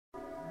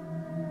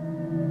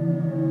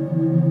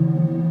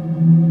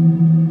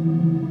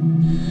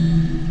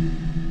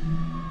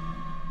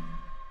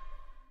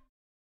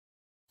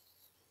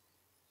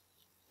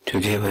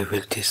Today we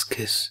will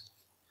discuss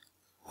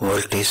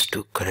voltage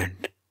to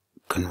current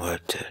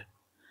converter.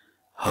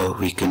 How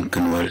we can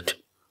convert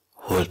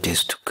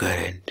voltage to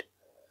current.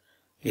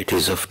 It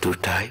is of two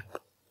types,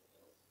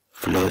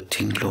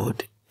 floating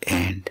load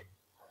and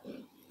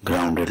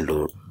grounded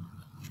load.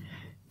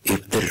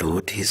 If the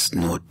load is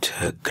not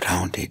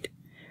grounded,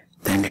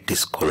 then it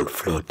is called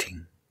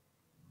floating.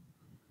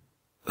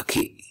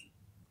 Okay.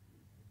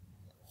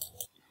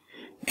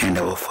 And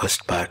our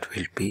first part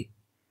will be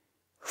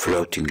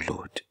floating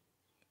load,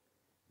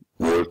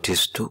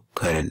 voltage to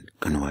current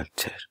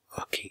converter.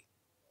 Okay.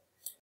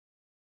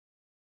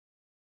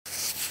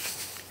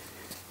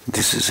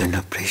 This is an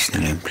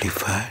operational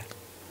amplifier.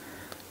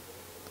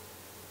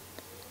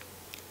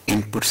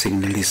 Input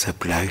signal is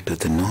applied to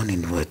the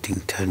non-inverting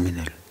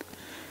terminal.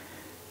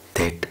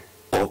 That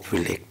op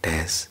will act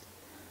as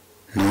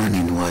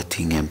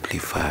non-inverting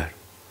amplifier.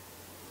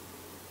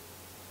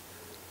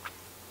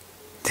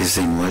 This is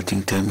the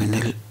inverting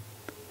terminal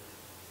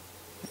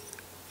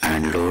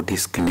and load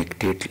is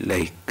connected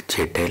like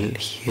ZL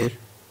here,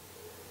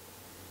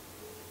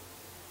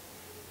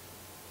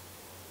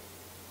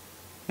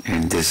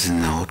 and this is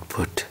an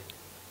output.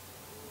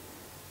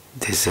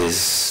 This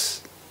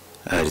is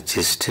a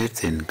resistor,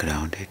 then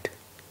grounded.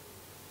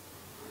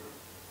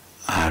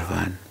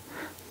 R1.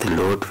 The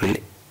load will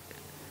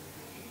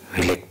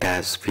act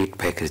as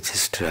feedback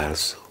resistor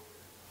also,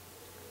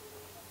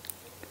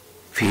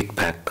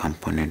 feedback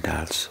component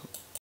also.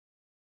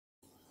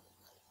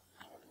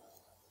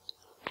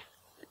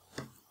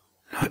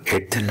 Now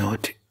at the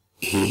node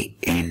A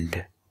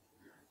and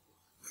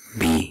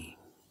B,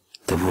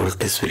 the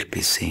voltage will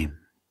be same.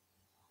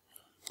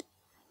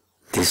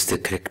 This is the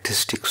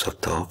characteristics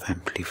of the op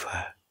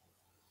amplifier,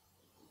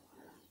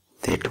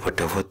 that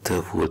whatever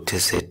the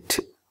voltage at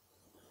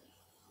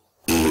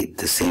A,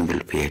 the same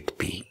will be at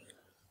B.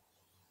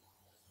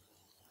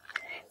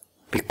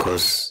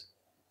 Because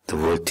the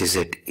voltage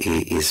at A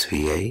is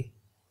Vi,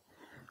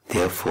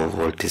 therefore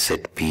voltage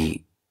at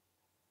B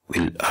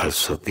will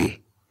also be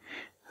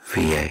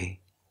Vi.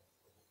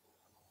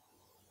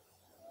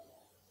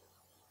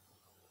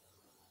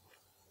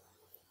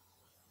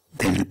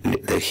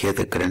 Then here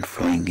the current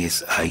flowing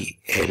is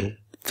IL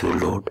through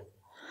load.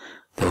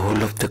 The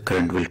whole of the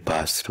current will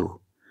pass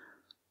through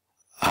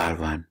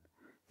R1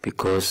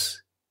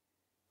 because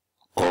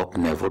op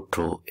never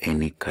draw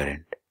any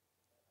current.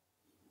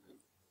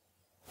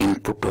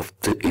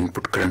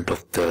 Input current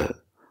of the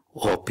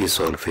op is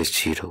always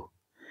 0.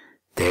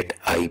 That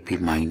IB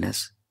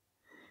minus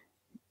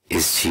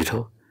is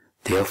 0.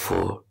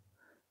 Therefore,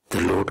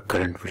 the load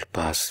current will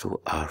pass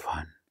through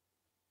R1.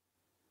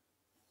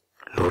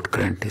 Load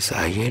current is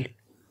IL.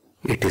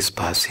 It is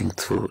passing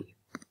through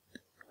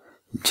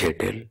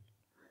ZL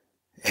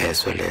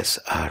as well as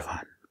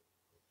R1.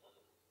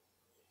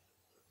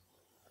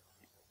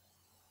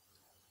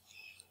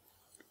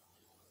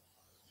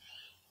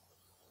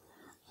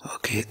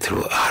 Okay,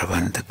 through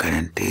R1 the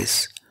current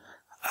is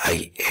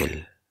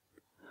IL.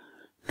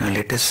 Now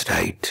let us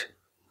write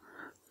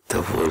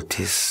the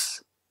voltage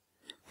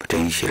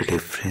potential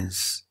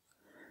difference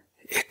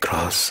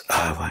across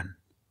R1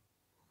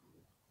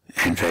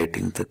 and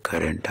writing the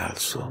current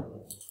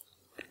also.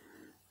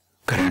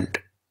 Current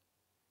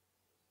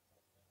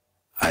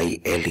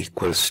IL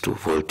equals to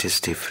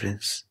voltage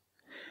difference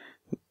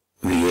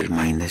VL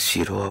minus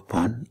 0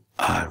 upon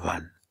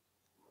R1.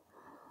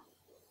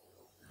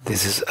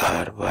 This is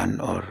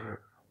R1 or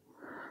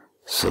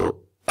so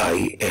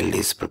IL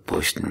is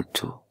proportional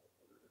to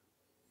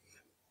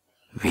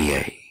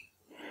Vi.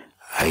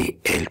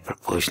 IL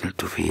proportional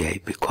to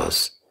Vi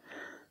because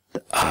the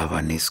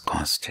R1 is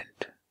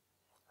constant.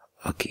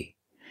 Okay.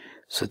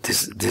 So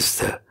this is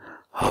the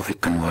how we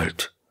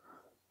convert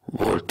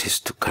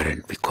voltage to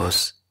current,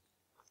 because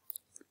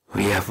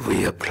we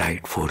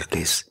applied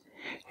voltage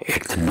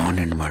at the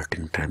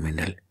non-inverting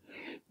terminal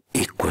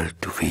equal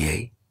to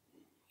Vi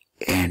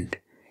and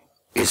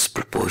is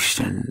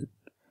proportional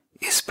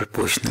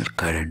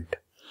current.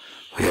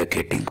 We are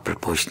getting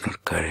proportional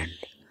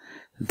current,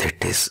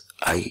 that is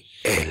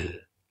IL.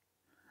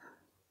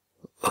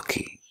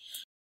 Okay.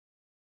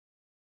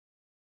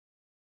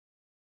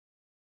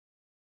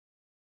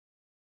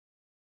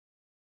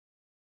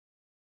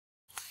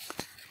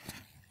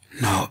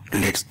 Now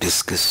let's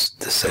discuss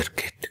the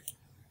circuit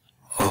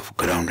of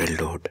grounded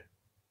load.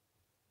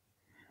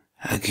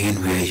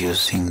 Again we are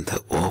using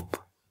the op.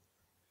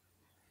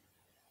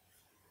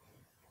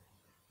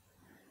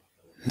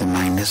 The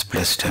minus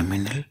plus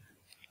terminal.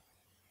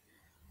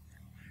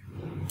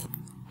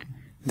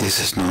 This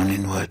is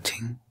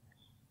non-inverting.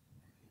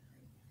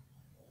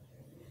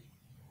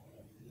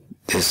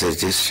 This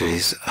resistor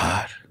is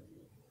R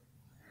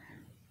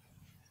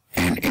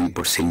and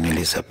input signal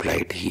is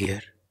applied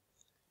here.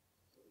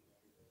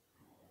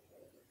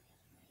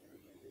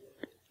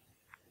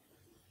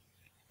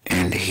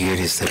 And here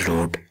is the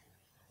load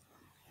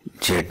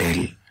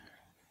ZL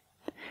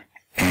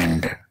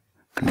and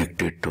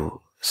connected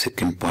to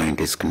second point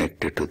is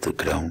connected to the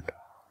ground.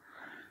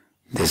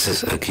 This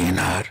is again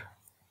R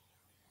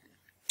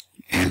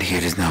and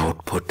here is the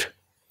output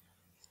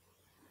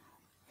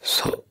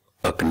So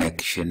a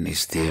connection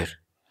is there,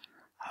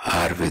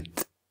 R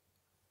with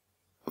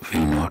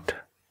V0.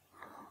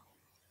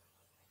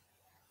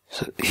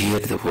 So here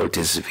the voltage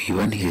is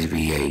V1, here is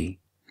VI,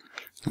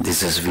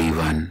 this is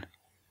V1,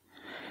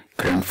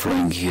 current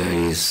flowing here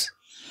is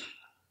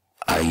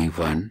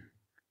I1.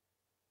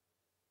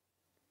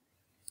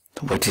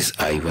 What is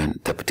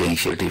I1? The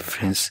potential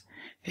difference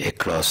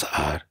across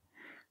R,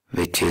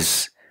 which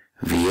is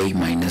VI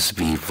minus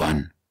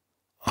V1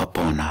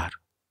 upon R.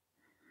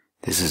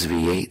 This is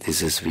VI,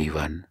 this is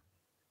V1.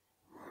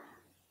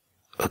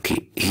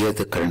 Okay, here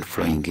the current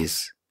flowing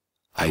is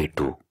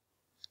I2.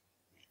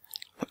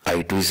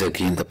 I2 is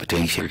again the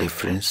potential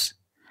difference,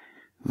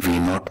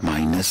 V0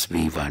 minus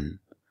V1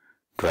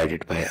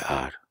 divided by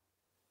R.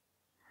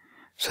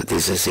 So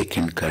this is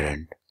second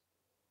current.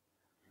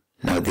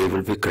 Now there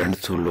will be current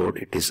through load,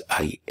 it is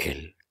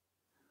IL.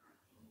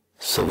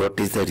 So what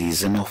is the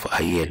reason of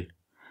IL?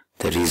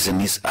 The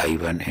reason is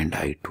I1 and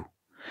I2.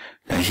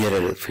 Now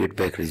here a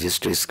feedback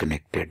resistor is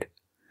connected,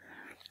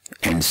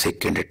 and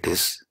second it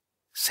is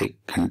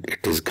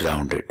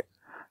grounded.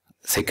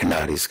 Second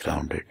R is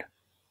grounded.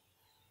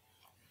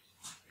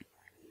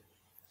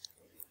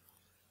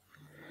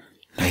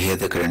 Now here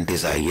the current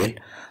is IL.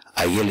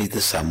 IL is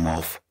the sum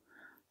of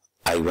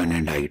I1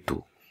 and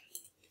I2.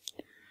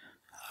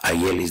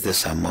 IL is the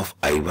sum of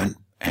I1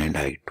 and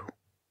I2.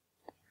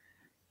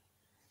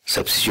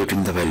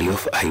 Substituting the value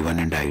of I1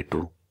 and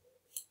I2.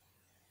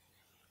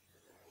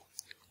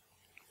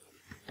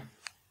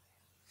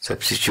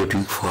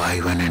 Substituting for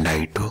I1 and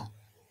I2.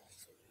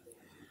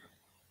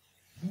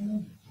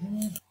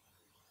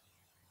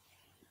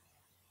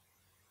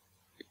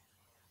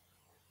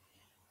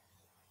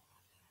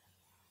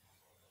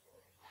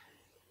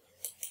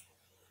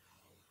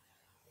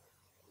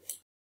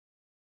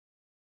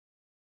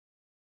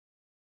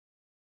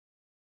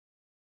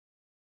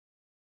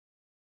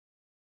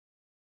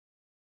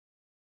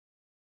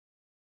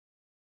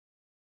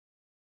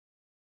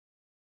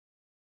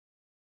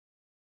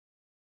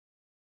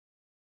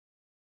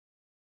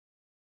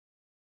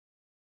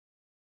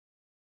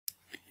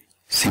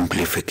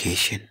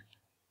 Simplification.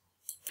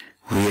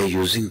 We are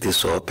using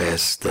this op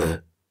as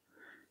the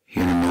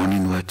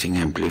non-inverting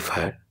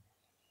amplifier,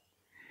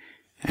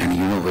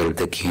 and well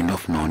the gain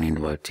of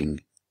non-inverting.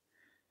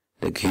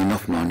 The gain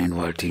of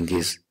non-inverting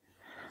is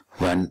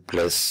 1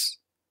 plus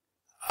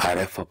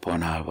RF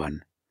upon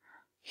R1.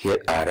 Here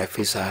RF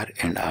is R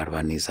and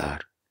R1 is R.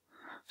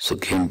 So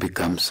gain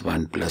becomes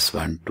 1 plus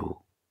 1, 2.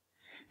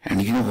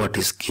 And what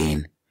is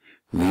gain?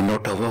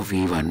 V0 over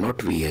V1,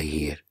 not VI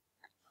here.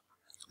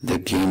 The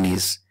gain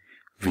is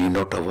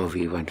V0 over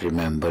V1.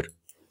 Remember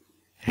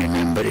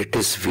it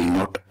is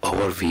V0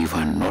 over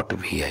V1, not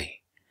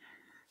VI.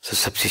 So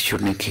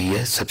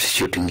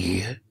substituting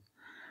here,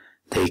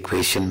 the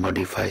equation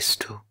modifies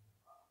too.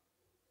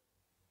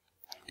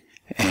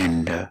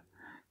 And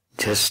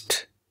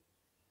just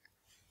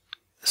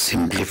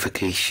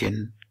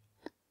simplification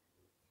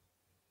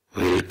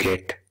will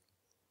get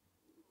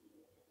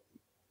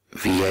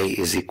VI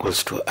is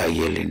equals to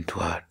IL into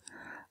R.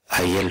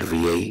 IL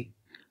VI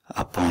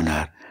upon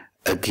R.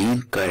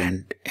 Again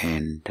current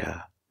and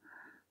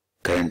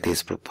current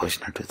is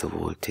proportional to the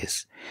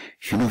voltage.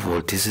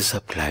 Voltage is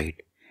applied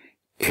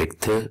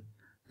at the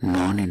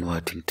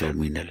non-inverting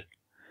terminal,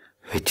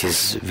 which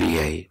is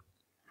VI,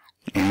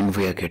 and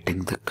we are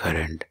getting the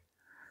current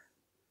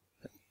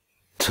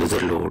through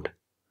the load,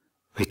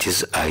 which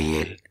is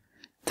IL.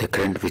 The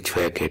current which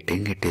we are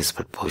getting, it is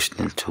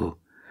proportional to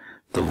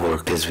the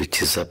voltage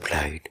which is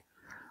applied.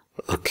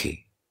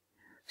 Okay,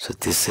 so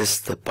this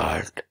is the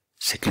part,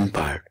 second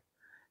part,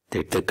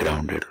 that the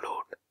grounded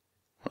load.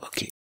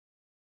 Okay.